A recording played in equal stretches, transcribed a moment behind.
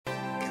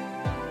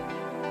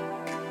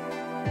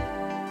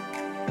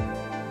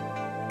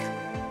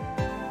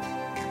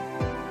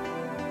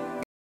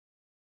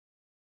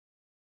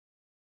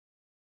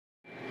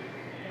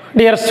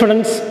Dear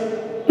students,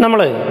 we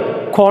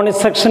Conic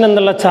section in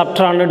the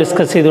chapter on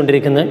discuss it.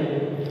 That's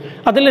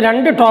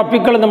two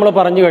topics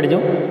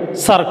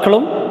circle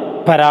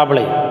and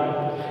parabola.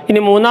 In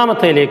the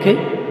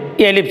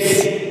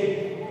ellipse.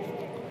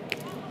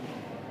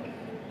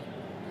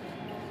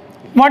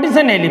 What is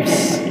an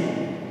ellipse?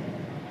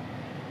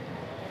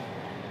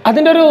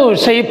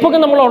 That's shape we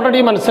already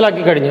understood. I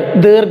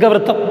have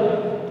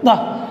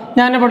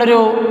an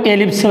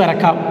ellipse.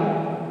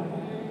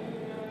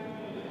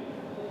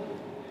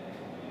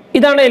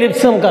 This is an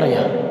ellipse.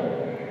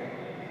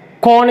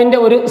 Cone in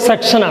a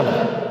section.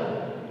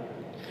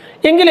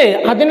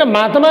 That's a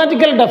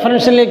mathematical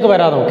definition.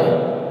 What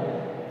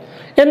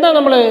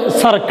is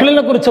circle?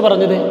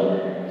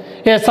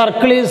 A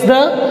circle is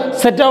the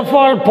set of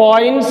all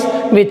points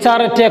which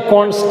are at a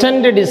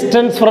constant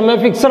distance from a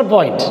fixed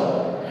point.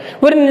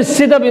 ഒരു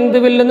നിശ്ചിത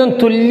ബിന്ദുവിൽ നിന്നും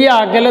തുല്യ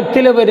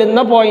അകലത്തിൽ വരുന്ന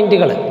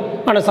പോയിന്റുകൾ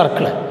ആണ്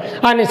circle.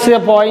 ആ നിശ്ചിത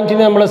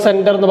പോയിന്റിനെ നമ്മൾ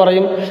സെന്റർ എന്ന്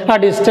പറയും, ആ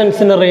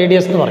ഡിസ്റ്റൻസിന്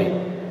റേഡിയസ് എന്ന് പറയും.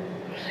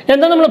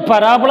 എന്താ നമ്മൾ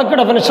പരാബോളക്ക്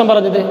ഡെഫിനിഷൻ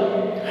പറഞ്ഞത്?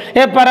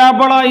 A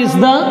parabola is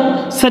the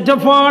set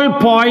of all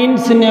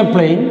points in a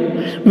plane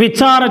which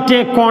are at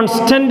a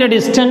constant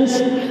distance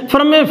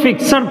from a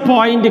fixed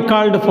point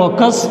called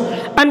focus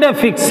and a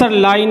fixed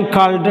line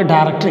called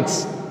directrix.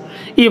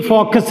 ഈ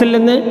ഫോക്കസിൽ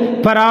നിന്ന്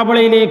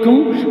പരാബോളയിലേക്കും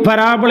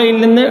പരാബോളയിൽ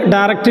നിന്ന്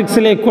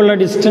ഡയറക്ട്രിക്സിലേക്കുള്ള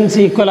distance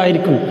equal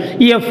ആയിരിക്കും.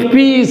 F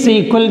P is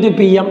equal to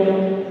P M.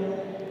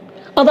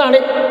 അതാണ്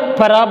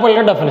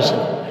പരാബോളയുടെ definition.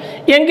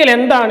 എങ്കിൽ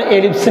എന്താണ്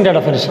എലിപ്സിൻ്റെ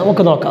definition?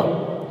 നമുക്ക് നോക്കാം.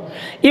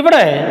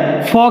 ഇവിടെ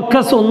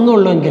ഫോക്കസ്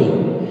ഒന്നുള്ളെങ്കിൽ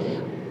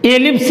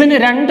എലിപ്സിന്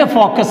രണ്ട്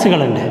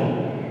ഫോക്കസുകളുണ്ട്,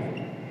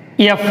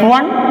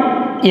 F1,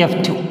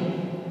 F2.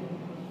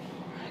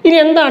 ഇനി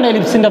എന്താണ്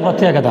എലിപ്സിൻ്റെ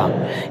പ്രത്യേകത?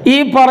 ഈ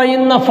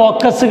പറയുന്ന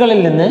ഫോക്കസുകളിൽ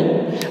നിന്ന്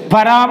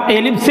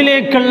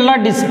എലിപ്സിലേക്കുള്ള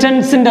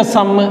ഡിസ്റ്റൻസിൻ്റെ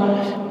sum,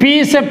 P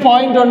is a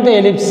point on the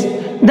ellipse,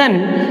 then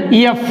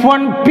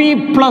F1P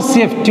plus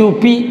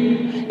F2P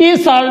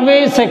is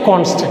always a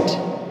constant.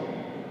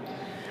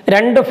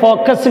 രണ്ട്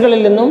ഫോക്കസുകളിൽ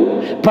നിന്നും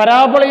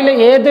പരാബോളയിലെ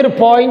ഏതൊരു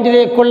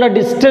പോയിന്റിലേക്കുള്ള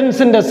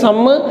ഡിസ്റ്റൻസിൻ്റെ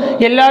സമ്മ്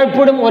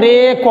എല്ലായ്പ്പോഴും ഒരേ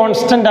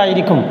കോൺസ്റ്റൻ്റ്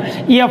ആയിരിക്കും.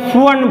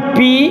 F1P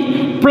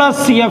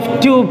plus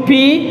F2P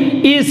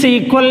is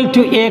equal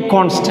to A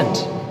constant.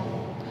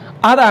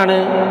 അതാണ്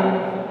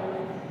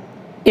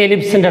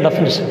എലിപ്സിൻ്റെ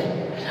definition.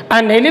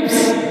 And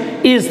ellipse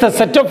is the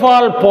set of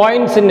all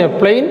points in A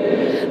plain.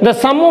 The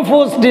sum of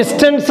whose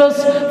distances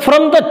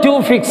from the two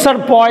fixed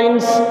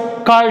points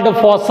called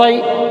foci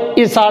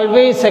is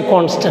always a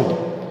constant.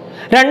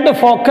 രണ്ട്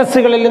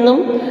ഫോക്കസുകളിൽ നിന്നും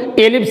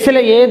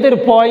എലിപ്സിലെ ഏതൊരു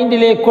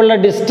പോയിന്റിലേക്കുള്ള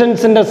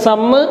ഡിസ്റ്റൻസിൻ്റെ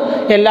sum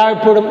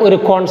എല്ലായ്പ്പോഴും ഒരു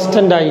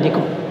constant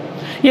ആയിരിക്കും.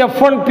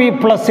 F1P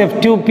plus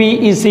F2P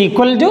is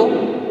equal to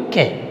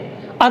K.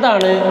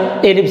 അതാണ്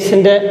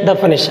എലിപ്സിൻ്റെ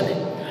definition.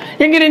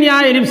 എങ്കിലും ഇനി ആ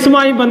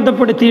എലിപ്സുമായി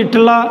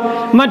ബന്ധപ്പെടുത്തിയിട്ടുള്ള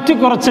മറ്റു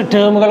കുറച്ച്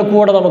ടേമുകൾ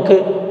കൂടെ നമുക്ക്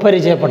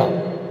പരിചയപ്പെടാം.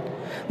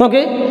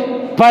 നമുക്ക്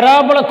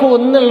പരാബോളക്ക്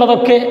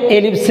ഒന്നുള്ളതൊക്കെ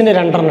എലിപ്സിന്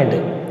രണ്ടെണ്ണം ഉണ്ട്.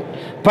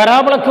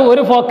 പരാബോളക്ക്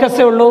ഒരു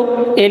ഫോക്കസേ ഉള്ളൂ,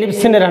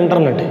 എലിപ്സിന്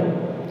രണ്ടെണ്ണം ഉണ്ട്.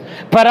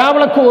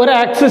 പരാബോളക്ക് ഒരു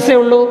ആക്സിസേ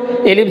ഉള്ളൂ,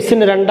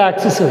 എലിപ്സിന് രണ്ട്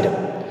ആക്സിസ് വരും.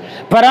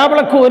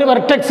 പരാബോളക്ക് ഒരു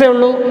വെർട്ടെക്സേ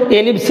ഉള്ളൂ,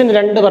 എലിപ്സിന്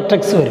രണ്ട്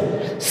വെർട്ടെക്സ് വരും.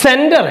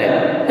 സെൻറ്റർ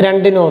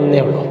രണ്ടിനും ഒന്നേ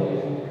ഉള്ളൂ.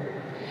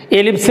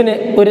 എലിപ്സിന്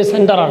ഒരു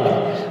സെൻറ്ററാണ്,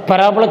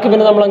 പരാബോളക്ക്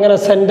പിന്നെ നമ്മളങ്ങനെ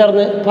സെൻറ്റർ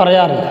എന്ന്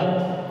പറയാറില്ല.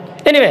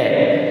 എനിവേ,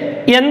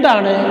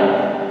 എന്താണ്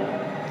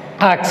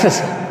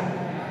ആക്സിസ്?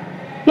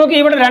 നോക്കി,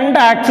 ഇവിടെ രണ്ട്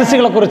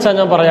ആക്സിസുകളെ കുറിച്ചാണ്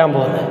ഞാൻ പറയാൻ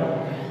പോകുന്നത്.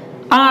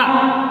 ആ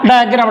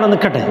ഡയഗ്രം അവിടെ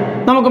നിൽക്കട്ടെ,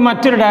 നമുക്ക്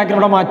മറ്റൊരു ഡയഗ്രം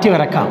ഇവിടെ മാറ്റി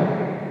വരക്കാം.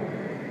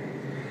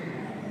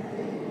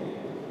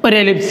 ഒരു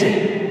എലിപ്സ്,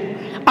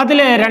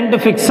 അതിലെ രണ്ട്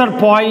ഫിക്സഡ്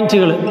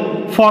പോയിന്റുകൾ,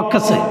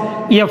 ഫോക്കസ്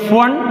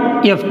F1,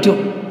 F2.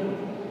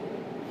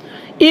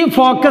 ഈ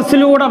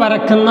ഫോക്കസിലൂടെ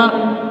വരക്കുന്ന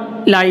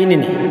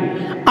ലൈനിന്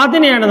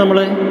അതിനെയാണ് നമ്മൾ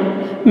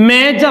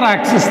മേജർ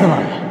ആക്സിസ് എന്ന്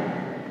പറയുക.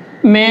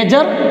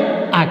 Major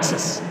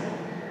axis.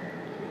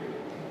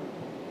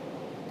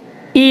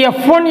 ഈ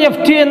F1,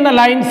 F2 എന്ന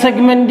ലൈൻ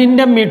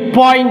സെഗ്മെന്റിന്റെ മിഡ്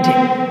പോയിന്റ്,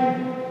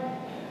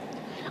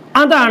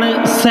 അതാണ്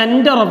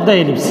centre of the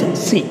ellipse.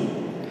 C,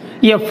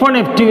 F1,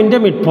 F2വിൻ്റെ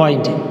mid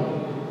point.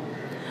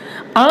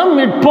 ആ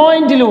മിഡ്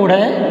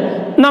പോയിന്റിലൂടെ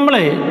നമ്മൾ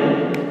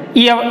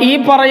ഈ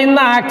പറയുന്ന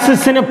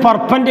ആക്സിസിന്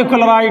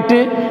പെർപെൻഡിക്കുലറായിട്ട്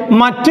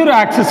മറ്റൊരു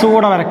ആക്സിസ്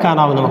കൂടെ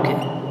വരക്കാനാവും നമുക്ക്.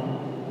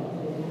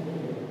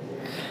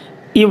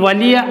 ഈ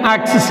വലിയ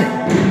axis,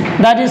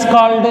 that is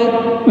called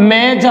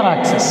major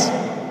axis.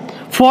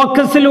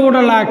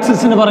 ഫോക്കസിലൂടെയുള്ള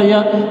ആക്സിസിന്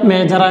പറയുക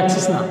മേജർ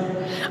ആക്സിസ് എന്നാണ്.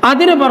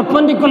 അതിന്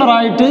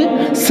പെർപെൻഡിക്കുലറായിട്ട്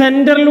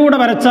സെൻറ്ററിലൂടെ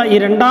വരച്ച ഈ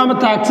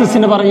രണ്ടാമത്തെ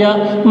ആക്സിസിന്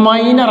പറയുക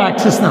മൈനർ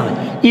ആക്സിസ് എന്നാണ്.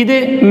 ഇത്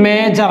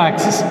മേജർ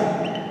ആക്സിസ്,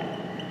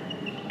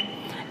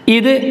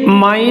 ഇത്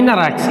മൈനർ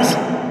ആക്സിസ്.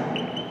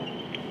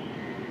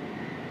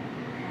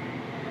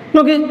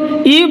 നോക്ക്,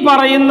 ഈ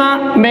പറയുന്ന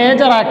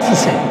മേജർ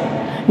ആക്സിസ്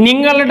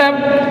നിങ്ങളുടെ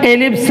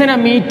എലിപ്സിനെ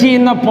മീറ്റ്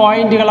ചെയ്യുന്ന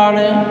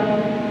പോയിന്റുകളാണ്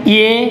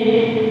A,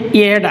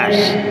 A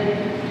dash.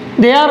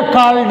 They are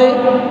called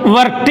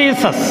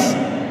vertices.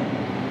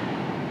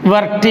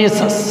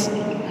 Vertices.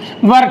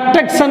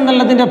 Vertex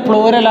എന്നുള്ളതിൻ്റെ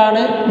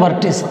പ്ലൂറലാണ്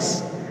vertices.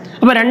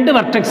 അപ്പോൾ രണ്ട്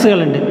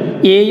വെർട്ടെക്സുകളുണ്ട്,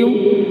 എയും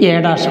എ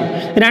ഡാഷും.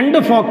 രണ്ട്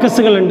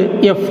ഫോക്കസുകളുണ്ട്,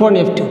 F1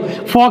 F2.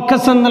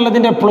 ഫോക്കസ്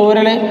എന്നുള്ളതിൻ്റെ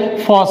പ്ലൂരല്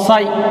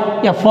ഫോസൈ,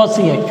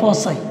 FOCI,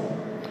 ഫോസൈ.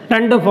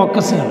 രണ്ട്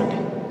ഫോക്കസുകളുണ്ട്.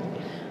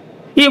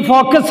 ഈ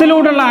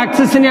ഫോക്കസിലൂടെയുള്ള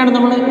ആക്സിസിനെയാണ്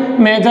നമ്മൾ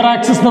മേജർ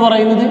ആക്സിസ് എന്ന്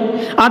പറയുന്നത്.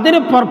 അതിന്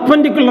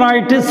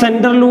പെർപെൻഡിക്കുലറായിട്ട്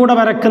സെൻറ്ററിലൂടെ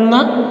വരക്കുന്ന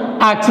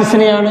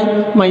ആക്സിസിനെയാണ്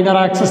മൈനർ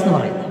ആക്സിസ് എന്ന്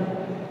പറയുന്നത്.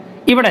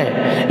 ഇവിടെ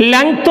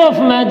ലെങ്ത്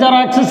ഓഫ് മേജർ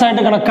ആക്സിസ്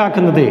ആയിട്ട്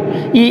കണക്കാക്കുന്നത്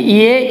ഈ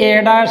എ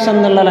ഡാഷ്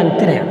എന്നുള്ള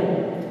ലെങ്ത്തിനെയാണ്.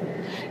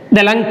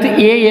 The length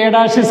A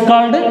dash is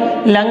called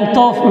length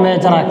of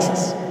major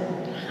axis.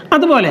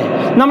 അതുപോലെ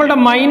നമ്മളുടെ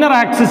മൈനർ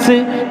ആക്സിസ്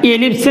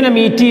എലിപ്സിനെ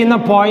മീറ്റ് ചെയ്യുന്ന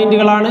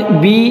പോയിന്റുകളാണ്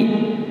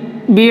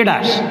B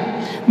dash.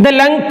 The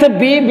length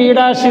B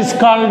dash is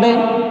called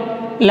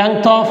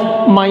length of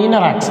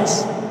minor axis.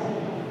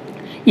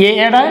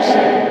 A dash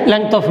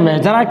length of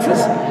major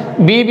axis,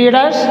 B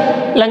dash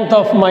length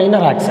of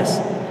minor axis.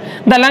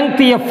 The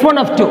length F1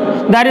 F2,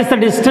 that is the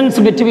distance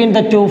between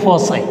the two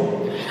foci.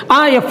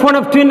 F1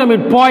 F2 in the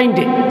midpoint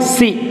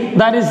C,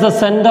 that is the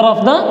center of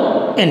the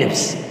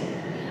ellipse.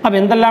 അപ്പോൾ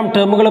എന്തെല്ലാം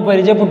ടേമുകൾ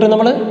പരിചയപ്പെട്ടു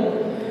നമ്മൾ?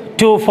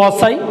 2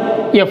 foci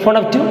F1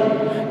 F2,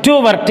 2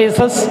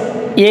 vertices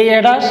A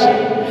dash,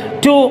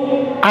 2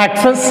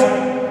 axes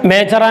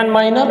major and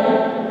minor.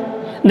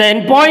 The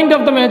end point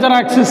of the major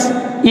axis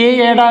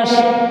A dash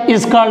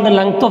is called the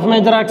length of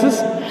major axis.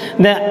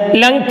 The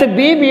length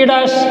B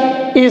dash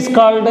is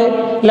called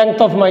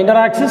length of minor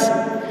axis.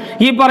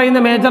 ഈ പറയുന്ന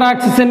major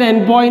ആക്സിസിൻ്റെ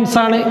end points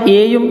ആണ്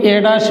എയും A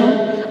ഡാഷും.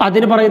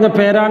 അതിന് പറയുന്ന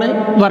പേരാണ്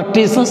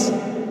vertices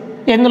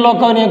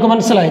എന്നുള്ളതൊക്കെ നിങ്ങൾക്ക്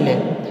മനസ്സിലായില്ലേ?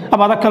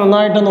 അപ്പോൾ അതൊക്കെ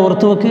നന്നായിട്ടൊന്ന്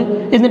ഓർത്ത് വെക്ക്.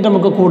 എന്നിട്ട്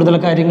നമുക്ക് കൂടുതൽ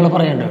കാര്യങ്ങൾ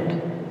പറയേണ്ടതുണ്ട്.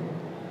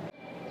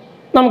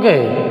 നമുക്ക്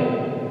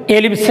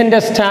എലിപ്സിൻ്റെ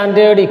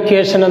സ്റ്റാൻഡേർഡ്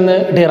ഇക്വേഷൻ എന്ന്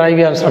ഡിറൈവ്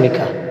ചെയ്യാൻ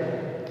ശ്രമിക്കാം.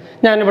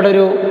 ഞാനിവിടെ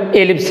ഒരു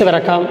എലിപ്സ്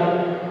വരക്കാം.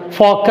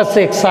 ഫോക്കസ്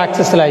എക്സ്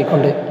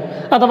ആക്സിസിലായിക്കൊണ്ട്,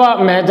 അഥവാ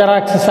major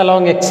axis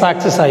along X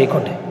axis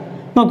ആയിക്കൊണ്ട്.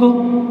 നോക്കൂ,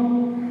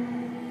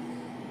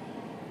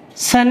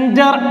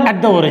 സെൻറ്റർ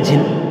അറ്റ് ദ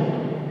ഒറിജിൻ,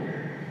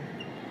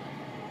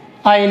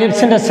 ആ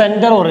എലിപ്സിൻ്റെ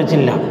centre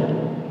ഒറിജിനിലാണ്.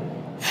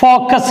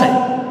 Focus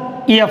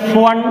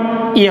F1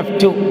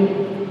 F2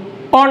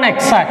 on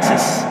X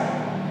axis,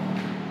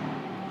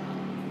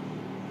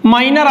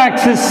 minor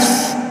axis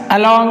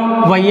along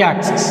Y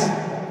axis.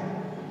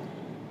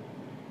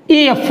 ഈ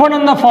F1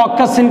 എന്ന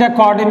ഫോക്കസിൻ്റെ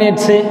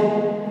കോർഡിനേറ്റ്സ്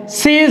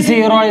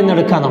C0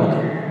 എന്നെടുക്കാം നമുക്ക്.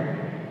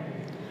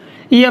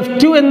 ഈ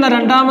F2 എന്ന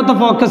രണ്ടാമത്തെ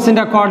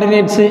ഫോക്കസിൻ്റെ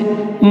കോർഡിനേറ്റ്സ്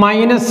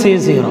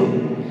 -C0.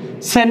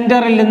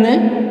 സെൻറ്ററിൽ നിന്ന്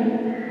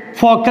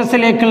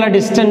ഫോക്കസിലേക്കുള്ള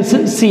ഡിസ്റ്റൻസ്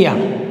C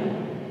ആണ്.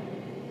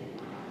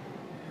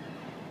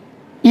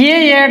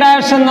 എ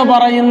ഡാഷ് എന്ന്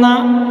പറയുന്ന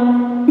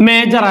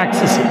മേജർ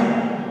ആക്സിസ്,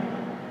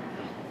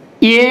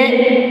 എ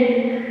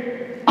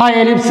ആ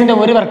എലിപ്സിൻ്റെ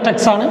ഒരു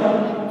വെർട്ടെക്സ് ആണ്,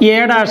 എ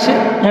ഡാഷ്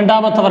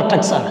രണ്ടാമത്തെ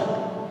വെർട്ടെക്സ് ആണ്.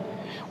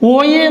 ഒ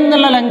എ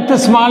എന്നുള്ള ലെങ്ത്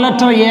സ്മാൾ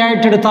ലെറ്റർ എ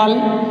ആയിട്ട് എടുത്താൽ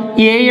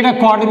എയുടെ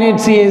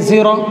coordinates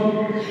A0,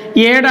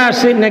 A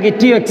dash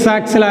negative X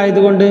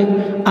ആക്സിലായതുകൊണ്ട്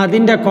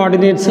അതിൻ്റെ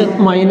കോർഡിനേറ്റ്സ്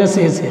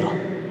 -A0.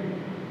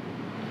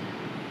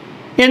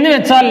 എന്ന്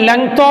വെച്ചാൽ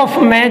length of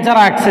major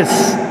axis,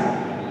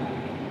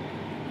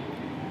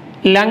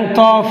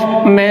 length of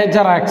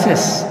major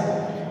axis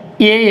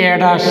A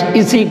dash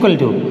is equal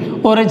to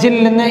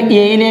ഒറിജിനിൽ നിന്ന്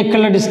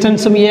എയിലേക്കുള്ള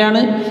ഡിസ്റ്റൻസും എ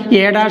ആണ്,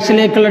 എ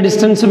ഡാഷിലേക്കുള്ള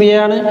ഡിസ്റ്റൻസും എ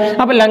ആണ്.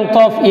 അപ്പോൾ length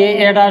of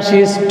A dash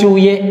is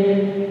 2a.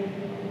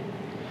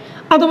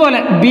 അതുപോലെ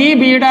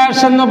ബി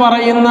ഡാഷ് എന്ന്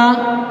പറയുന്ന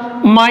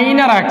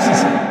മൈനർ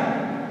ആക്സിസ്,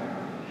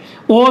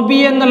 OB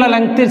എന്നുള്ള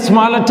ലെങ്ത്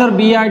സ്മാൾ ലെറ്റർ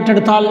ബി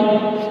ആയിട്ടെടുത്താൽ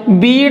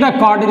ബിയുടെ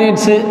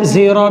coordinates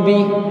 0b,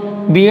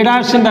 B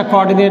ഡാഷിൻ്റെ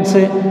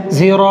coordinates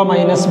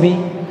 0 - b.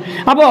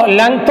 അപ്പോൾ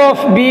ലെങ്ത്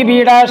ഓഫ് ബി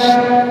ഡാഷ്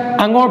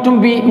അങ്ങോട്ടും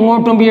ബി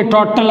ഇങ്ങോട്ടും B,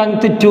 total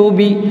length 2b.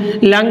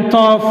 Length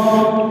of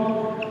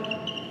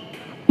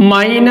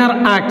minor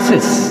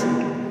axis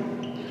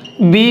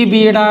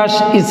B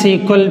dash is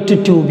equal to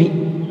 2b.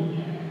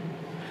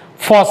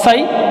 Foci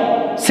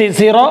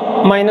C0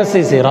 -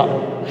 C0.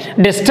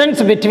 Distance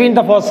between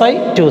the foci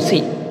 2c.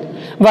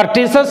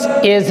 Vertices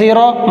A0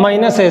 -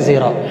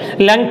 A0.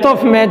 Length of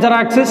major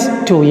axis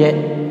 2a.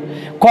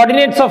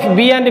 Coordinates of B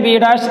and B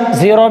dash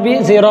 0b,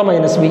 0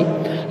 - b.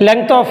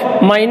 Length of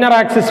minor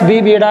axis B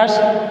dash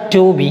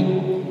 2b.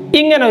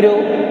 ഇങ്ങനൊരു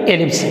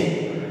ellipse.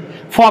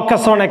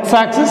 Focus on x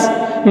axis,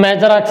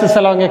 major axis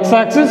along x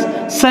axis,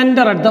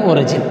 center at the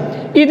origin.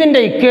 ഇതിൻ്റെ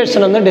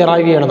equation ഒന്ന്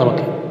derive ചെയ്യണം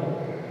നമുക്ക്.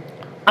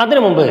 അതിനു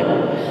മുമ്പ്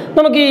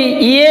നമുക്ക്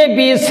ഈ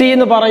ABC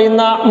എന്ന്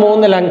പറയുന്ന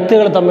 3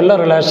 ലെങ്ത്തുകൾ തമ്മിലുള്ള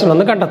റിലേഷൻ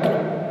ഒന്ന്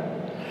കണ്ടെത്തണം.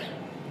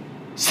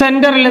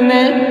 സെൻറ്ററിൽ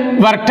നിന്ന്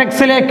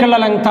വെർട്ടെക്സിലേക്കുള്ള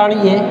ലെങ്ത്താണ്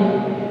എ,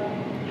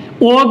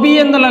 OB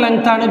എന്നുള്ള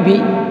ലെങ്ത്താണ് ബി,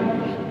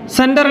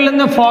 സെൻറ്ററിൽ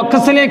നിന്ന്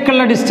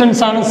ഫോക്കസിലേക്കുള്ള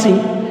ഡിസ്റ്റൻസ് ആണ് സി.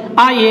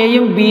 ആ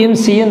എയും ബിയും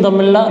സിയും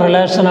തമ്മിലുള്ള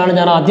റിലേഷനാണ്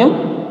ഞാൻ ആദ്യം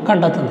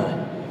കണ്ടെത്തുന്നത്.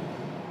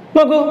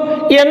 നോക്കൂ,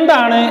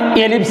 എന്താണ്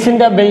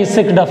എലിപ്സിൻ്റെ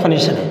ബേസിക്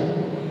ഡെഫിനിഷൻ?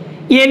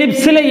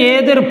 എലിപ്സിലെ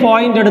ഏതൊരു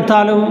പോയിന്റ്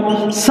എടുത്താലും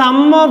some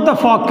of the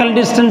focal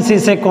distance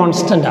is A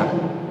constant ആണ്.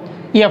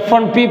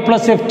 F1p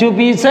 + F2p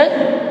is A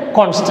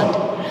constant.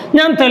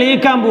 ഞാൻ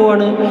തെളിയിക്കാൻ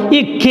പോവാണ്. ഈ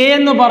K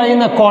എന്ന്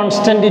പറയുന്ന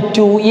കോൺസ്റ്റൻറ്റ്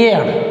 2a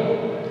ആണ്.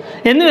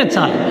 എന്ന്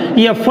വെച്ചാൽ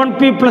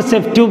F1P plus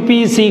F2P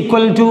is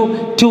equal to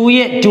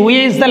 2A. 2A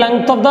is the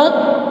length of the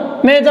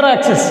major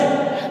axis.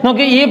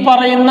 നോക്കി ഈ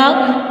പറയുന്ന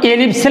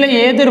എലിപ്സിലെ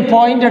ഏതൊരു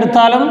പോയിന്റ്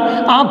എടുത്താലും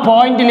ആ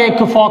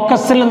പോയിന്റിലേക്ക്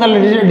ഫോക്കസിൽ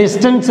നിന്നുള്ള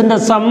ഡിസ്റ്റൻസിൻ്റെ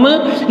സമ്മ്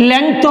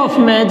ലെങ്ത്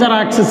ഓഫ് മേജർ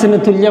ആക്സിസിന്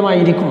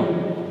തുല്യമായിരിക്കും.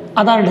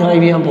 അതാണ്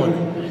ഡിറൈവ് ചെയ്യാൻ പോകുന്നത്.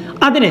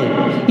 അതിന്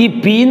ഈ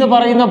പി എന്ന്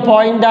പറയുന്ന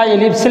പോയിന്റ് ആ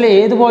എലിപ്സിലെ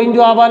ഏത്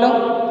പോയിന്റും ആവാലോ.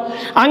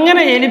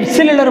 അങ്ങനെ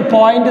എലിപ്സിലുള്ളൊരു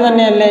പോയിന്റ്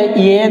തന്നെയല്ലേ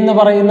എ എന്ന്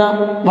പറയുന്ന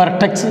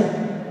വെർട്ടെക്സ്.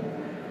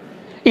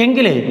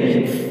 എങ്കിൽ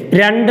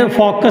രണ്ട്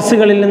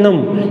ഫോക്കസുകളിൽ നിന്നും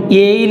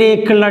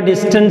എയിലേക്കുള്ള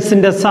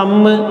ഡിസ്റ്റൻസിൻ്റെ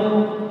സമ്മ്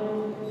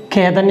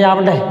കെ തന്നെ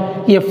ആവണ്ടേ.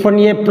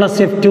 F1A plus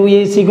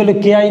F2A =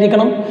 K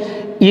ആയിരിക്കണം.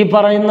 ഈ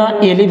പറയുന്ന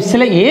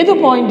എലിപ്സിലെ ഏത്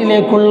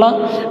പോയിന്റിലേക്കുള്ള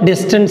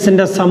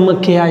ഡിസ്റ്റൻസിൻ്റെ സമ്മ്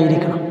K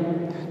ആയിരിക്കണം.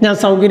 ഞാൻ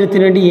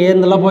സൗകര്യത്തിന് വേണ്ടി എ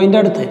എന്നുള്ള പോയിന്റ്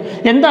എടുത്ത്.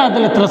 എന്താ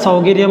അതിൽ എത്ര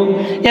സൗകര്യം?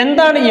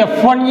 എന്താണ്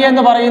F1A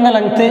എന്ന് പറയുന്ന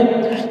ലെങ്ത്ത്?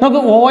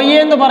 നമുക്ക് OA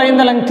എന്ന്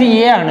പറയുന്ന ലെങ്ത്ത്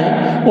എ ആണ്,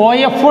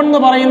 OF1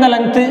 എന്ന് പറയുന്ന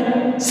ലെങ്ത്ത്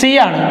സി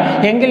ആണ്.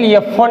 എങ്കിൽ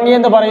F1A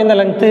എന്ന് പറയുന്ന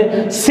ലെങ്ത്ത്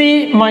സി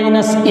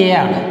മൈനസ് എ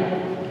ആണ്.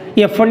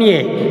 F1A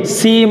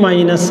C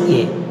minus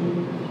A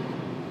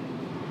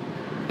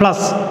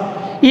plus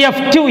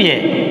F2A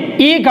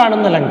ഈ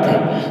കാണുന്ന ലെങ്ത്ത്.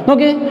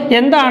 നോക്ക്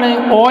എന്താണ്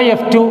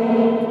OF2?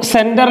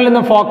 സെൻറ്ററിൽ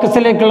നിന്ന്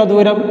ഫോക്കസിലേക്കുള്ള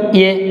ദൂരം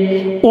എ,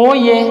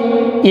 OA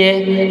എ.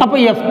 അപ്പോൾ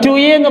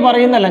F2A എന്ന്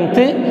പറയുന്ന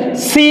ലെങ്ത്ത്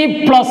സി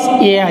പ്ലസ്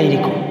എ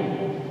ആയിരിക്കും.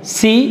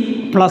 C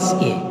plus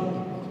A.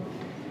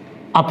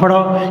 അപ്പോഴോ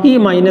ഈ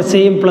മൈനസ്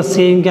എയും പ്ലസ്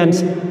എയും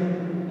ക്യാൻസൽ.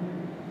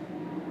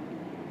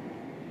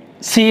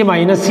 സി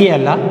മൈനസ് സി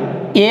അല്ല,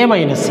 എ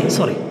മൈനസ് സി,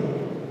 സോറി.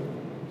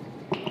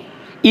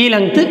 ഈ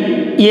ലെങ്ത്ത്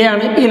എ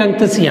ആണ്, ഈ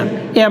ലെങ്ത്ത് സി ആണ്,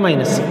 എ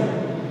മൈനസ് സി.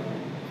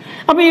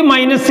 അപ്പോൾ ഈ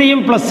മൈനസ് സിയും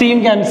പ്ലസ് സിയും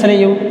ക്യാൻസൽ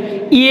ചെയ്യും.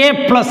 A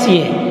plus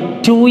A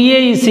 2A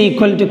is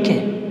equal to K.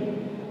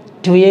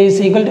 2A is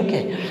equal to K.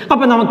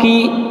 അപ്പോൾ നമുക്ക് ഈ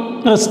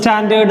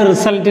സ്റ്റാൻഡേർഡ്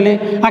റിസൾട്ടിൽ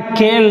ആ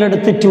കെ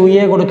ഉള്ളെടുത്ത്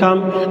 2A കൊടുക്കാം.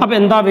 അപ്പോൾ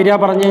എന്താ വരിക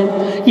പറഞ്ഞ്?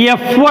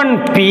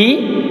 F1P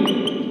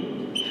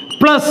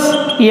plus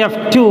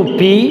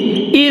F2P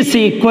is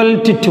equal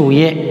to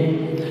 2A.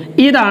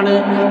 ഇതാണ്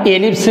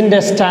എലിപ്സിൻ്റെ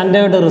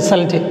സ്റ്റാൻഡേർഡ്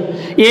റിസൾട്ട്.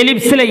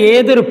 എലിപ്സിലെ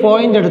ഏതൊരു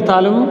പോയിന്റ്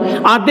എടുത്താലും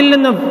അതിൽ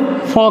നിന്ന്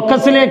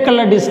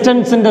ഫോക്കസിലേക്കുള്ള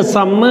ഡിസ്റ്റൻസിൻ്റെ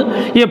സമ്മ്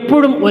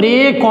എപ്പോഴും ഒരേ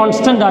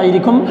കോൺസ്റ്റൻ്റ്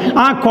ആയിരിക്കും.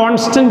 ആ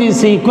constant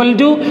is equal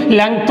to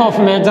length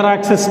of major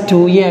axis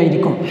 2A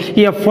ആയിരിക്കും.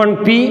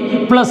 F1P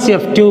plus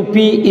F2P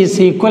is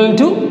equal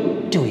to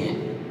 2A.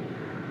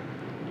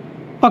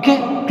 Okay,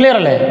 clear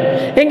അല്ലേ?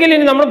 എങ്കിൽ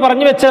ഇനി നമ്മൾ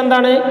പറഞ്ഞു വെച്ച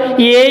എന്താണ്?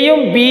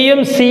 എയും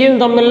ബിയും സിയും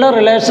തമ്മിലുള്ള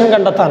റിലേഷൻ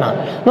കണ്ടെത്താനാണ്.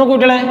 നോക്കൂ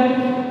കുട്ടികളെ,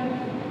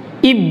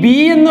 ഈ ബി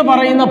എന്ന്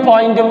പറയുന്ന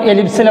പോയിന്റും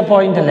എലിപ്സിലെ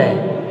പോയിന്റ് അല്ലേ?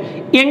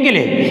 എങ്കിൽ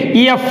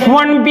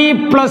F1B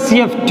പ്ലസ്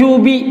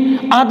F2B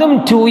അതും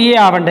 2A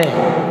ആവണ്ടേ?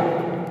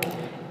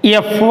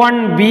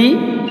 F1B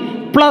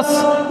plus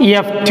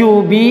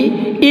F2B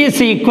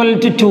is equal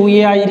to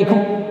 2A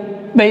ആയിരിക്കും.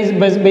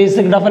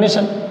 Basic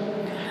definition.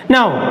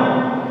 നൗ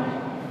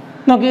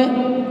നോക്ക്,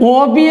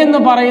 OB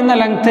എന്ന് പറയുന്ന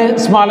ലെങ്ത്ത്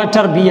സ്മാൾ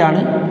ലെറ്റർ ബി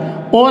ആണ്,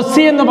 OC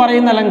എന്ന്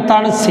പറയുന്ന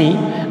ലെങ്ത്താണ് സി.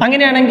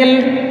 അങ്ങനെയാണെങ്കിൽ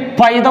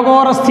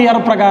പൈതഗോറസ് തിയർ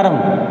പ്രകാരം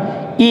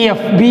ഈ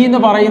FB എന്ന്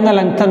പറയുന്ന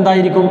ലെങ്ത്ത്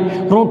എന്തായിരിക്കും?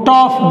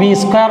 √B²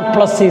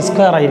 പ്ലസ്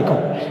C² ആയിരിക്കും.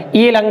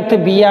 ഈ ലെങ്ത്ത്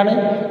ബി ആണ്,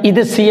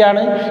 ഇത് സി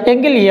ആണ്.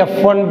 എങ്കിൽ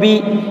F1B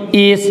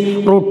is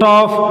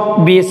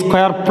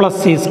 √B² plus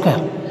C².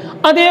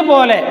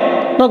 അതേപോലെ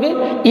നോക്ക്,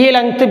 ഈ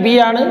ലെങ്ത്ത് ബി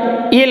ആണ്,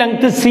 ഈ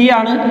ലെങ്ത്ത് സി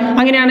ആണ്.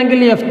 അങ്ങനെയാണെങ്കിൽ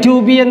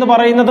F2B എന്ന്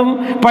പറയുന്നതും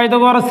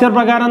പൈതഗോറസ് തിയർ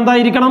പ്രകാരം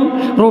എന്തായിരിക്കണം?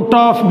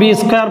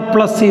 √B²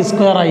 പ്ലസ്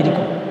C²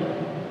 ആയിരിക്കും.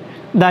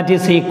 That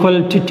is equal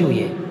to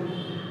 2A.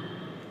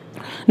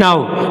 Now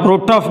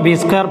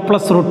 √B²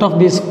 plus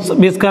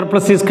 √B²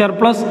 plus C²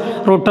 plus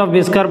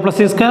 √B² plus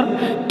C²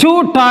 2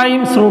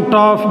 times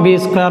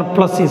 √B²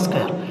 plus C²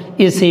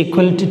 is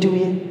equal to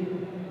 2A.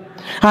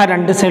 ആ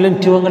രണ്ട് സൈഡിലും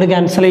 2 അങ്ങോട്ട്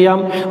ക്യാൻസൽ ചെയ്യാം.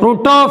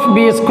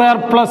 √B²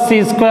 plus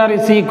C²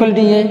 is equal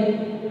to A.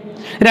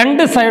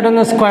 രണ്ട്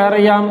സൈഡൊന്ന് square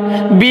ചെയ്യാം.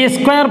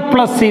 B²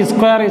 plus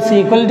C² is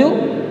equal to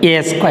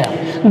A².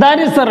 That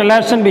is the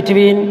relation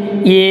between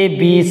A,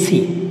 B, C.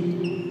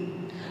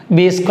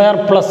 B²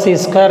 plus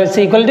C² is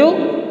equal to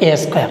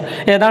A².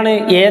 ഏതാണ്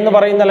A എന്ന്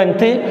പറയുന്ന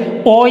length?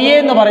 OA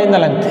എന്ന് പറയുന്ന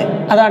length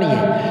അതാണ് A.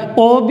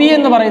 OB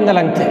എന്ന് പറയുന്ന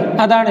ലെങ്ത്ത്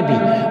അതാണ് ബി.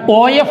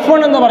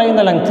 OF1 എന്ന്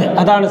പറയുന്ന ലെങ്ത്ത്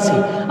അതാണ് സി.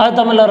 അത്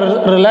തമ്മിലുള്ള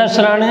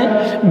റിലേഷനാണ്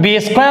B²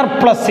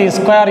 plus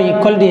C²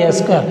 equal to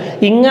A².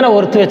 ഇങ്ങനെ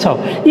ഓർത്ത് വെച്ചോ.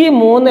 ഈ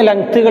മൂന്ന്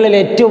ലെങ്ത്തുകളിൽ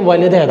ഏറ്റവും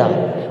വലുത് ഏതാണ്?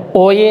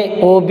 OA,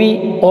 OB,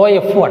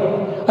 OF1.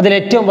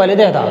 അതിലേറ്റവും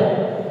വലുത് ഏതാണ്?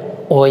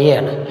 OA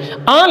ആണ്.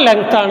 ആ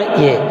ലെങ്ത്താണ്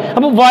എ.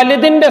 അപ്പോൾ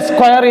വലുതിൻ്റെ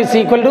സ്ക്വയർ ഈസ്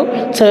ഈക്വൽ ടു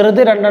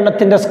ചെറുത്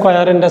രണ്ടെണ്ണത്തിൻ്റെ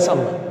സ്ക്വയറിൻ്റെ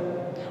സമ്മ്.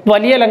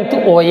 വലിയ ലെങ്ത്ത്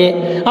OA.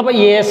 അപ്പോൾ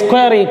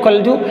A² equal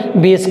to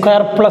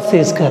B²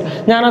 plus C².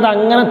 ഞാനത്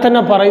അങ്ങനെ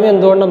തന്നെ പറയുന്നത്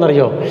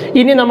എന്തുകൊണ്ടെന്നറിയോ?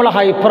 ഇനി നമ്മൾ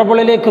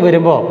ഹൈപ്പർബോളയിലേക്ക്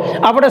വരുമ്പോൾ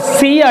അവിടെ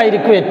സി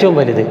ആയിരിക്കും ഏറ്റവും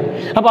വലുത്.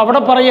 അപ്പോൾ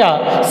അവിടെ പറയുക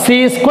C²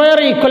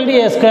 equal to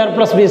A²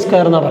 plus B²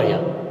 എന്നാണ്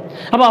പറയുക.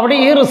 അപ്പോൾ അവിടെ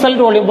ഈ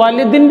result Oli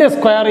വലുതിൻ്റെ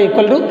square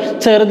equal to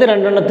ചെറുത്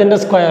രണ്ടെണ്ണത്തിൻ്റെ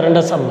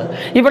സ്ക്വയറിൻ്റെ സമ്മ്.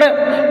 ഇവിടെ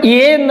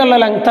എ എന്നുള്ള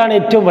ലെങ്ത്താണ്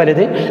ഏറ്റവും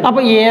വലുത്.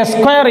 അപ്പോൾ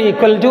A²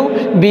 equal to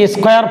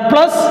B²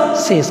 plus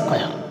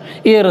C².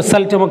 ഈ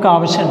റിസൾട്ട് നമുക്ക്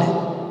ആവശ്യമുണ്ട്.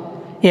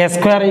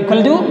 A² equal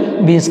to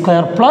b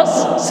square plus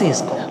c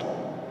square.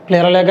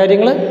 Clear അല്ലേ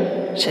കാര്യങ്ങൾ?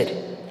 ശരി.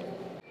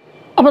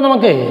 അപ്പോൾ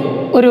നമുക്ക്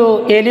ഒരു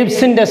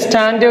എലിപ്സിൻ്റെ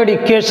സ്റ്റാൻഡേർഡ്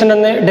ഇക്വേഷൻ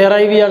എന്ന്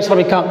ഡെറൈവ് ചെയ്യാൻ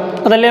ശ്രമിക്കാം.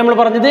 അതല്ലേ നമ്മൾ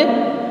പറഞ്ഞത്?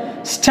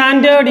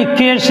 Standard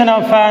equation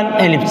of an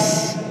ellipse.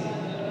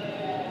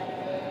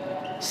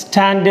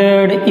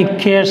 Standard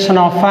equation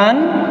of an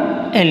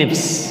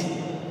ellipse.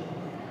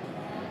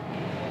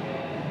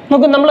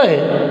 നോക്കൂ, നമ്മൾ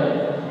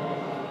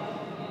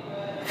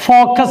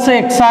ഫോക്കസ്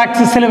എക്സ്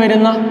ആക്സിസിൽ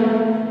വരുന്ന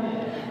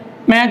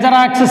major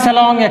axis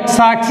along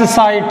X axis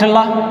ആയിട്ടുള്ള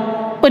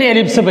ഒരു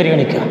എലിപ്സ്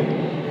പരിഗണിക്കുക.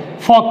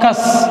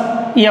 Focus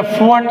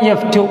F1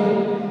 F2.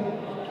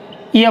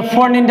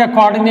 F1ൻ്റെ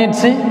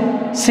coordinates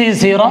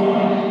C0,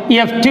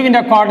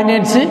 F2ൻ്റെ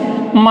coordinates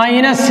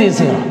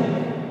 -C0.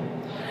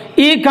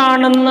 ഈ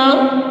കാണുന്ന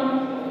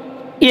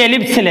ഈ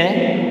എലിപ്സിലെ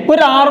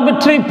ഒരു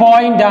ആർബിട്രറി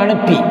പോയിന്റ് ആണ്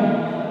P.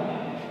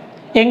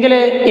 എങ്കിൽ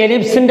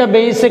എലിപ്സിൻ്റെ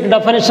ബേസിക്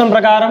ഡെഫിനിഷൻ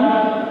പ്രകാരം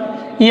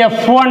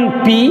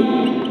F1P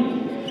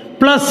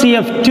plus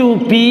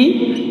F2P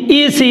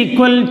is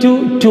equal to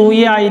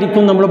 2a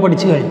ആയിരിക്കും. നമ്മൾ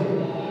പഠിച്ചു കഴിഞ്ഞു.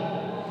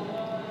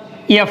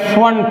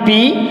 F1P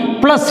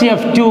plus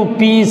F2P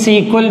is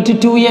equal to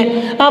 2a.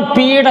 ആ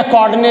പിയുടെ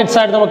കോർഡിനേറ്റ്സ്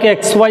ആയിട്ട് നമുക്ക്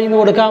XY എന്ന്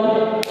കൊടുക്കാം.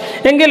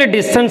 എങ്കിൽ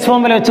ഡിസ്റ്റൻസ്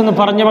ഫോമിൽ വെച്ചൊന്ന്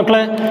പറഞ്ഞു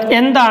മക്കളെ,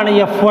 എന്താണ്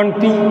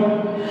F1P?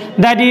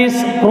 That is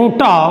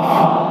root of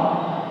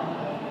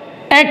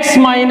x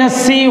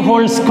minus c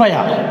whole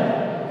square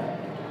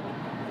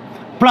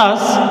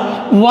plus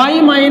y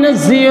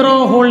minus 0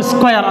 whole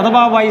square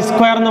അഥവാ y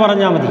സ്ക്വയർ എന്ന്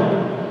പറഞ്ഞാൽ മതി.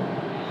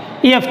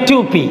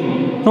 F2P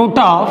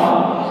root of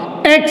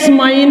x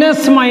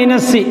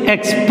minus c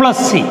x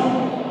plus c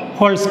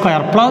whole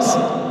square plus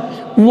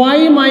y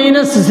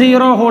minus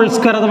 0 whole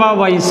square അഥവാ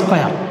y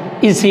square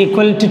is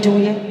equal to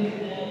 2a.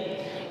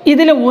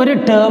 ഇതിൽ ഒരു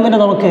ടേമിനെ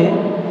നമുക്ക്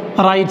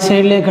right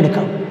സൈഡിലേക്ക്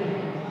എടുക്കാം,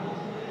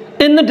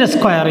 എന്നിട്ട്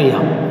സ്ക്വയർ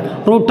ചെയ്യാം.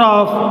 Root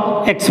of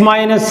x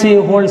minus c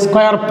whole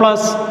square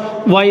plus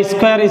y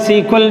square is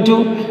equal to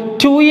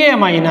 2a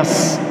minus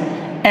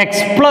x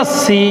plus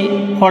c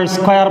whole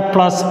square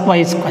plus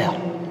y square.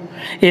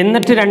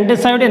 എന്നിട്ട് രണ്ട്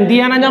side എന്ത്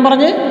ചെയ്യാനാണ് ഞാൻ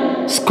പറഞ്ഞത്?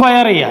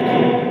 സ്ക്വയർ ചെയ്യാൻ.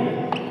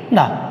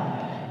 എന്താ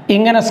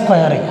ഇങ്ങനെ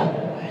സ്ക്വയർ ചെയ്യുക.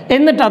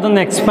 എന്നിട്ട് അതൊന്ന്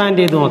എക്സ്പാൻഡ്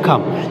ചെയ്ത്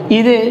നോക്കാം.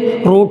 ഇത്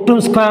റൂട്ടും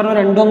സ്ക്വയറും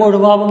രണ്ടും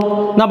ഒഴിവാകും.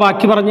 എന്നാൽ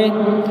ബാക്കി പറഞ്ഞ്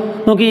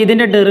നോക്കി.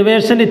 ഇതിൻ്റെ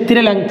ഡെറിവേഷൻ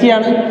ഇത്തിരി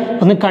ലെങ്തിയാണ്,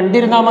 ഒന്ന്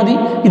കണ്ടിരുന്നാൽ മതി.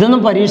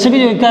 ഇതൊന്നും പരീക്ഷയ്ക്ക്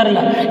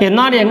ചോദിക്കാറില്ല.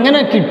 എന്നാൽ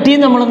എങ്ങനെ കിട്ടി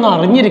നമ്മളൊന്ന്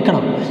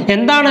അറിഞ്ഞിരിക്കണം.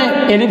 എന്താണ്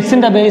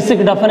എലിപ്സിൻ്റെ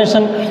basic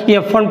definition?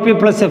 F1P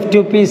plus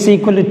F2P is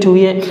equal to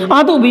 2a.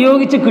 അത്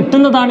ഉപയോഗിച്ച്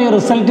കിട്ടുന്നതാണ് ഈ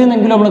റിസൾട്ട്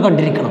എന്നെങ്കിലും നമ്മൾ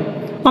കണ്ടിരിക്കണം.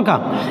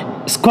 നോക്കാം.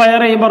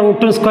 സ്ക്വയർ ചെയ്യുമ്പോൾ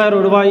റൂട്ടും സ്ക്വയർ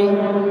ഒഴിവായി.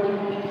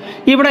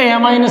 ഇവിടെ a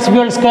മൈനസ് ബി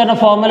ഹോൾ സ്ക്വയറിൻ്റെ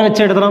ഫോർമുല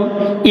വെച്ച് എഴുതണം.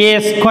 a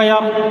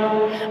square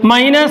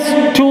minus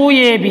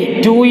 2ab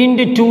 2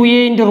 into 2a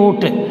into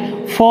root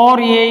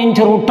 4a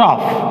into root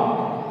of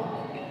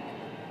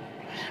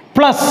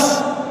plus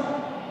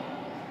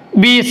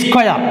B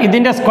square.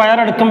 ഇതിൻ്റെ സ്ക്വയർ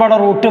എടുക്കുമ്പോൾ അവിടെ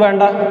റൂട്ട്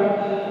വേണ്ട.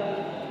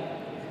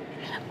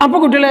 അപ്പോൾ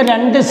കുട്ടികളെ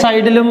രണ്ട്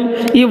സൈഡിലും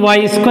ഈ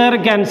y സ്ക്വയർ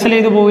ക്യാൻസൽ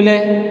ചെയ്ത് പോവില്ലേ?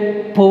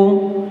 പോവും.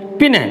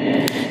 പിന്നെ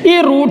ഈ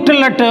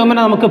റൂട്ടുള്ള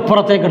ടേമിനെ നമുക്ക്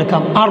ഇപ്പുറത്തേക്ക്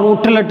എടുക്കാം. ആ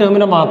റൂട്ടുള്ള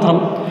ടേമിനെ മാത്രം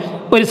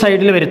ഒരു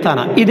സൈഡിൽ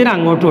വരുത്താനാണ്. ഇതിനെ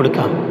അങ്ങോട്ട്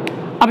കൊടുക്കാം.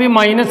 അപ്പോൾ ഈ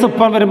മൈനസ്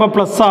ഇപ്പം വരുമ്പോൾ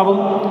പ്ലസ് ആവും.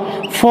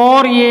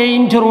 4a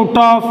into root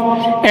of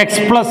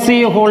X plus C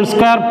whole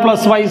square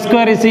plus Y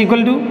square is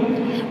equal to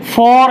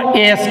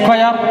 4a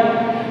square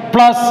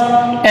plus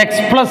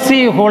X plus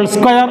C whole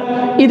square.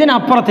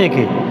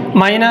 ഇതിനപ്പുറത്തേക്ക്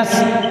minus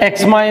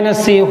X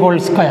minus C whole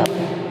square.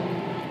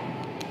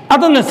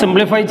 അതൊന്ന്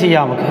simplify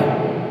ചെയ്യാം നമുക്ക്.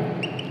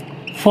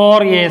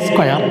 4a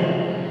square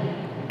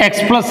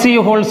X plus C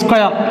whole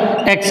square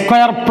X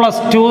square plus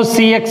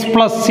 2cx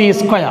plus C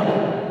square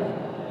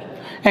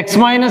X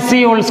minus C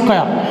whole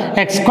square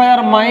X square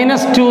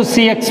minus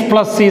 2cx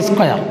plus C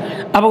square.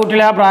 അപ്പോൾ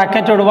കുട്ടികളെ ആ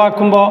bracket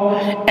ഒഴിവാക്കുമ്പോൾ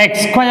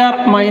X square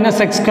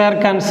minus X square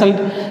cancelled,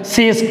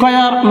 C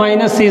square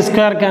minus C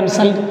square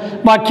cancelled.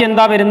 ബാക്കി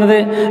എന്താ വരുന്നത്?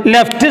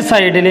 Left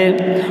സൈഡിൽ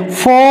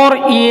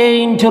 4a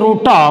into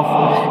root of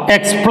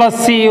X plus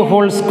C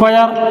whole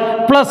square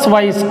plus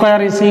Y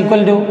square is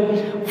equal to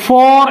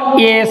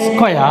 4a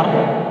square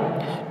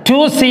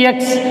 2cx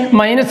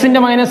മൈനസിൻ്റെ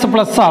minus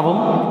plus ആവും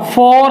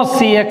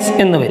 4cx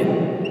എന്ന് വരും.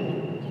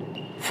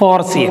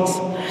 4cx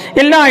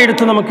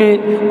എല്ലായിടത്തും നമുക്ക്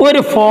ഒരു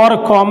 4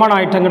 കോമൺ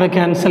ആയിട്ട് അങ്ങോട്ട്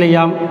ക്യാൻസൽ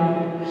ചെയ്യാം.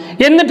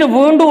 എന്നിട്ട്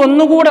വീണ്ടും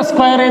ഒന്നുകൂടെ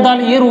സ്ക്വയർ ചെയ്താൽ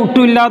ഈ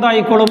റൂട്ടും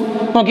ഇല്ലാതായിക്കോളും.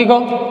 നോക്കിക്കോ,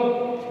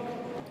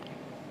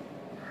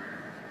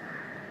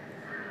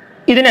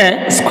 ഇതിനെ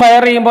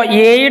സ്ക്വയർ ചെയ്യുമ്പോൾ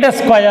എയുടെ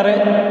സ്ക്വയർ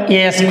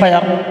a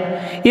സ്ക്വയർ,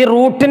 ഈ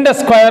റൂട്ടിൻ്റെ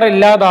സ്ക്വയർ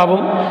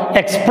ഇല്ലാതാവും.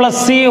 X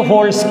plus C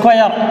whole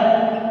square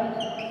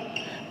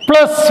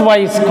plus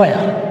Y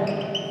square.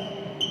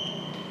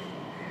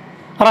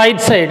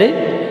 Right side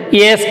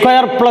a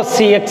square plus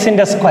C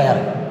എക്സിൻ്റെ സ്ക്വയർ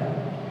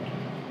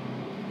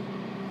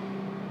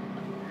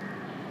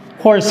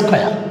ഹോൾ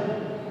സ്ക്വയർ.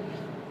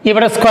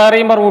 ഇവിടെ സ്ക്വയർ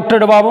ചെയ്യുമ്പോൾ റൂട്ട്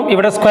ഇടുവാവും,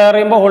 ഇവിടെ സ്ക്വയർ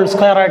ചെയ്യുമ്പോൾ ഹോൾ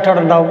സ്ക്വയർ ആയിട്ട്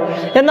അവിടെ ഉണ്ടാവും.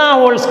 എന്നാൽ ആ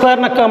ഹോൾ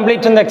സ്ക്വയറിനെ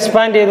കംപ്ലീറ്റ് ഒന്ന്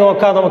എക്സ്പാൻഡ് ചെയ്ത്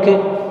നോക്കാം നമുക്ക്.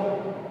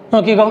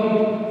 നോക്കിക്കോ,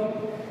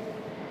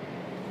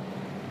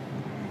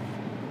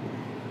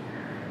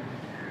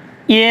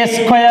 a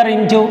square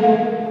into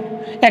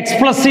x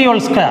plus c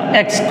whole square,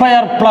 x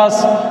square plus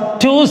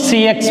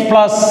 2cx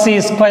plus c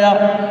square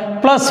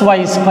plus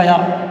y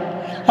square.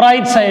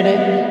 Right side,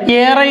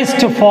 a raised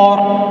to 4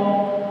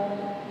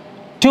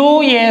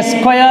 2a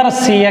square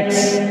cx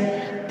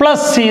plus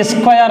c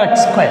square x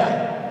square.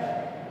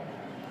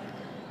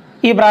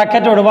 ഈ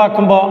bracket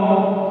ഒഴിവാക്കുമ്പോൾ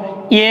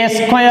a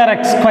square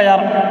x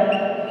square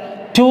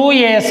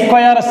 2a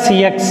square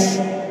cx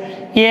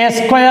a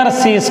square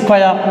c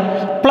square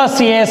plus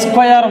a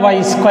square y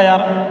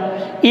square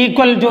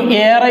equal to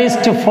a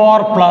raised to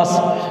 4 plus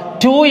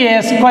 2a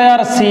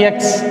square cx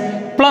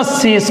plus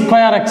c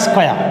square x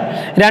square.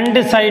 രണ്ട്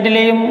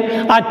സൈഡിലെയും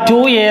ആ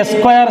 2a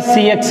square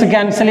cx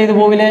cancel ചെയ്ത്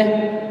പോവില്ലേ?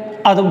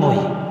 അതും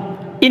പോയി.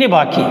 ഇനി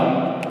ബാക്കി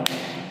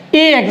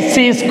ഈ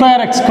C square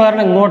X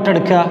സ്ക്വയറിന് ഇങ്ങോട്ട്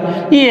എടുക്കുക,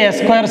 ഈ എ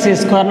സ്ക്വയർ സി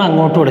സ്ക്വയറിന്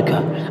അങ്ങോട്ടും എടുക്കുക.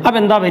 അപ്പം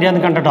എന്താ വരിക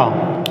എന്ന് കണ്ടിട്ടോ.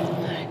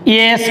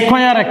 A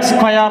square X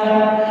square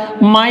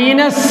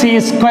minus C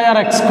square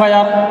X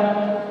square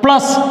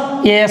plus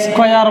A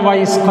square Y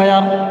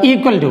square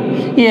equal to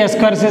ഈ എ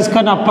സ്ക്വയർ സി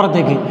സ്ക്വയറിന്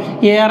അപ്പുറത്തേക്ക്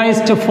A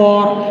raise to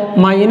 4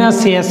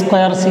 minus A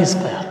square C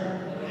square.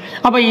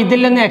 അപ്പോൾ ഇതിൽ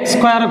നിന്ന് എക്സ്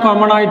സ്ക്വയർ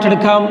കോമൺ ആയിട്ട്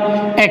എടുക്കാം.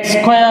 X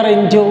square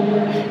into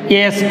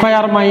A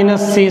square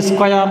minus C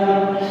square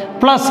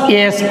plus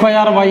A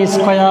square Y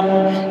square.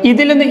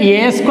 ഇതിൽ നിന്ന് എ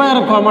സ്ക്വയർ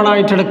കോമൺ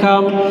ആയിട്ട്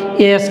എടുക്കാം.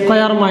 A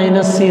square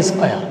minus C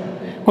square.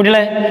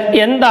 കുട്ടികളെ,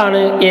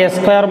 എന്താണ് A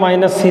square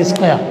minus C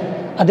square?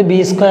 അത് ബി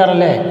സ്ക്വയർ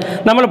അല്ലേ?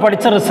 നമ്മൾ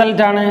പഠിച്ച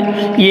റിസൾട്ടാണ്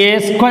A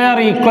square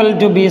equal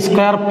to B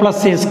square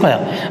plus C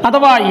square,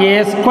 അഥവാ A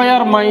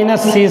square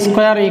minus C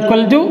square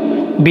equal to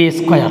B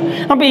square.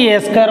 അപ്പോൾ ഈ A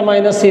square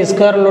minus C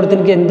square ഉള്ളിടത്ത്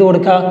എനിക്ക് എന്ത്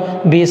കൊടുക്കാം?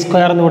 ബി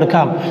സ്ക്വയർ എന്ന്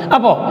കൊടുക്കാം.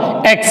 അപ്പോൾ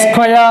X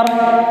square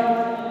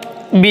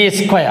B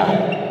square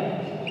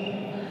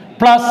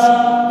plus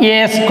A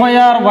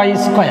square Y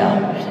square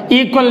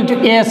equal to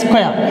A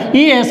square.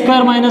 ഈ എ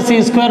സ്ക്വയർ മൈനസ് സി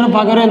സ്ക്വയറിന്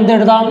പകരം എന്ത്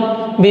എഴുതാം?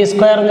 ബി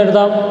സ്ക്വയർ എന്ന്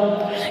എഴുതാം.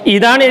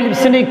 ഇതാണ്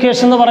എലിപ്സിൻ്റെ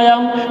ഇക്വേഷൻ എന്ന്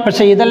പറയാം.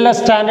 പക്ഷേ ഇതല്ല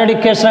സ്റ്റാൻഡേർഡ്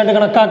ഇക്വേഷനായിട്ട്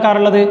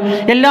കണക്കാക്കാറുള്ളത്.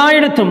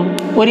 എല്ലായിടത്തും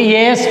ഒരു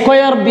എ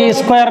സ്ക്വയർ ബി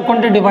സ്ക്വയർ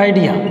കൊണ്ട് ഡിവൈഡ്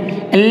ചെയ്യാം.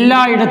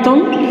 എല്ലായിടത്തും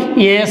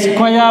എ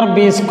സ്ക്വയർ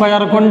ബി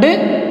സ്ക്വയർ കൊണ്ട്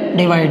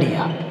ഡിവൈഡ്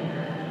ചെയ്യാം.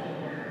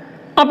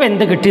 അപ്പോൾ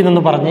എന്ത്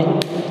കിട്ടിയെന്ന് പറഞ്ഞ്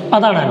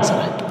അതാണ്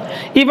ആൻസർ.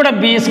 ഇവിടെ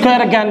ബി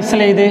സ്ക്വയർ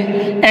ക്യാൻസൽ ചെയ്ത്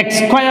X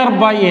square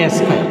by A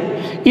square.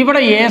 ഇവിടെ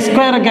എ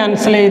സ്ക്വയർ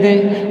ക്യാൻസൽ ചെയ്ത്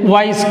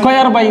Y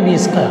square by B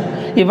square.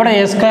 ഇവിടെ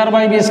A square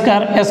by B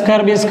square, A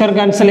square B square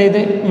cancel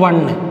ചെയ്ത്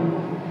 1.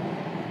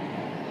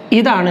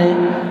 ഇതാണ്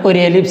ഒരു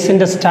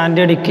എലിപ്സിൻ്റെ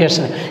സ്റ്റാൻഡേർഡ്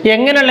ഇക്വേഷൻ.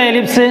 എങ്ങനെയുള്ള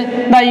എലിപ്സ്?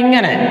 ദാ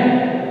ഇങ്ങനെ.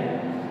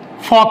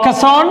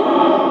 Focus on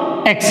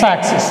X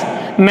axis,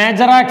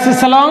 major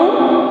axis along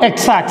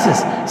X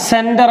axis,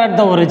 centre at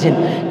the origin.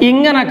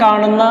 ഇങ്ങനെ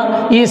കാണുന്ന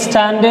ഈ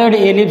standard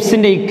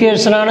എലിപ്സിൻ്റെ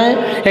ഇക്വേഷനാണ്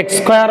X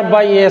square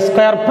by A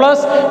square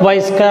plus Y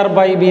square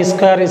by B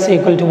square is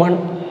equal to 1.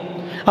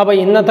 അപ്പോൾ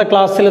ഇന്നത്തെ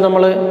ക്ലാസ്സിൽ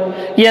നമ്മൾ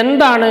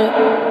എന്താണ്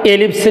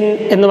എലിപ്സിൻ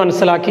എന്ന്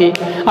മനസ്സിലാക്കി.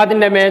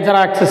 അതിൻ്റെ മേജർ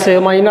ആക്സിസ്,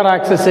 മൈനർ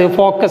ആക്സിസ്,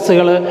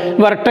 ഫോക്കസുകൾ,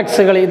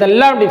 വെർട്ടെക്സുകൾ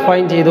ഇതെല്ലാം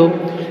ഡിഫൈൻ ചെയ്തു.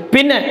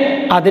 പിന്നെ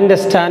അതിൻ്റെ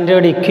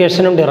സ്റ്റാൻഡേർഡ്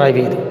ഇക്വേഷനും ഡിറൈവ്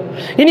ചെയ്തു.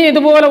 ഇനി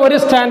ഇതുപോലെ ഒരു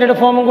സ്റ്റാൻഡേർഡ്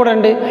ഫോമും കൂടെ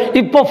ഉണ്ട്.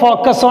 ഇപ്പോൾ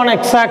ഫോക്കസ് ഓൺ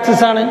എക്സ്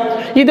ആക്സിസ് ആണ്.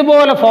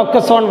 ഇതുപോലെ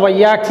ഫോക്കസ് ഓൺ വൈ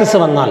ആക്സിസ്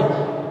വന്നാൽ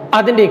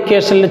അതിൻ്റെ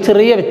ഇക്വേഷനിൽ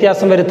ചെറിയ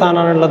വ്യത്യാസം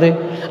വരുത്താനാണുള്ളത്.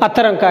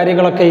 അത്തരം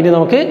കാര്യങ്ങളൊക്കെ ഇനി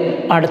നമുക്ക്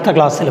അടുത്ത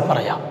ക്ലാസ്സിൽ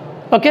പറയാം.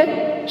 ഓക്കെ,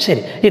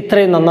 ശരി.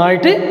 ഇത്രയും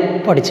നന്നായിട്ട്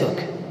പഠിച്ചു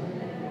വെക്ക്.